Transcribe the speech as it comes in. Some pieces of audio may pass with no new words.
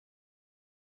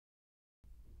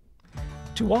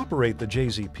To operate the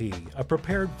J-zP, a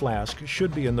prepared flask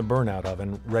should be in the burnout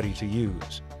oven ready to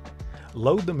use.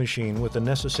 Load the machine with the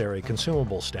necessary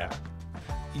consumable stack.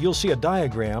 You'll see a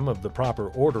diagram of the proper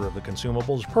order of the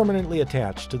consumables permanently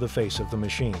attached to the face of the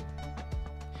machine.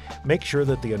 Make sure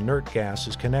that the inert gas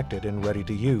is connected and ready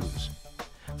to use.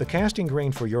 The casting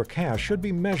grain for your cast should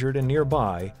be measured and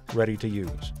nearby, ready to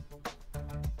use.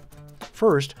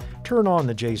 First, turn on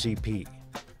the J-zP.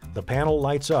 The panel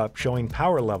lights up showing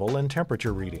power level and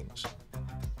temperature readings.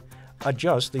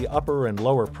 Adjust the upper and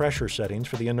lower pressure settings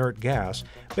for the inert gas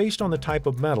based on the type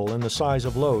of metal and the size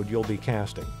of load you'll be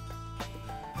casting.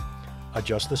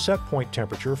 Adjust the set point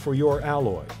temperature for your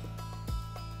alloy.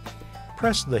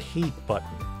 Press the Heat button.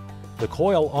 The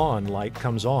Coil On light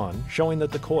comes on, showing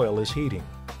that the coil is heating.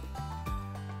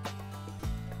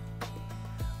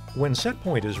 When set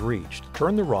point is reached,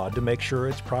 turn the rod to make sure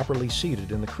it's properly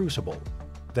seated in the crucible.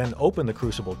 Then open the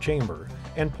crucible chamber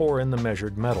and pour in the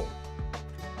measured metal.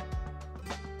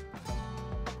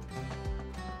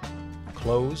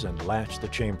 Close and latch the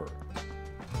chamber.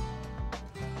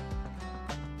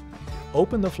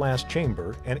 Open the flask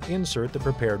chamber and insert the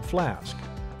prepared flask.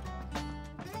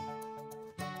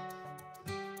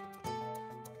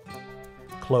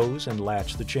 Close and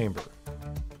latch the chamber.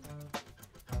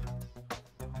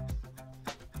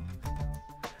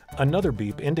 Another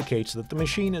beep indicates that the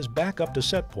machine is back up to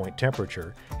set point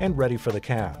temperature and ready for the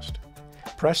cast.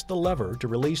 Press the lever to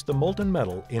release the molten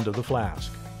metal into the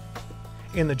flask.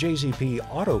 In the J-zP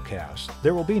Autocast,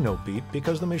 there will be no beep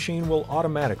because the machine will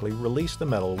automatically release the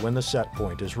metal when the set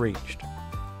point is reached.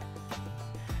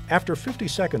 After 50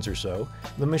 seconds or so,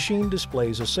 the machine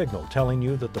displays a signal telling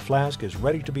you that the flask is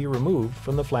ready to be removed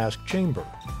from the flask chamber.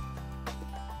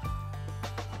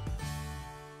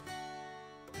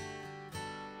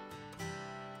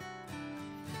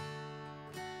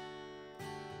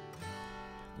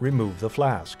 Remove the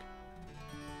flask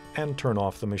and turn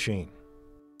off the machine.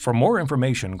 For more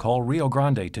information, call Rio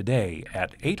Grande today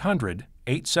at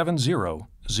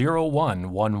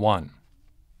 800-870-0111.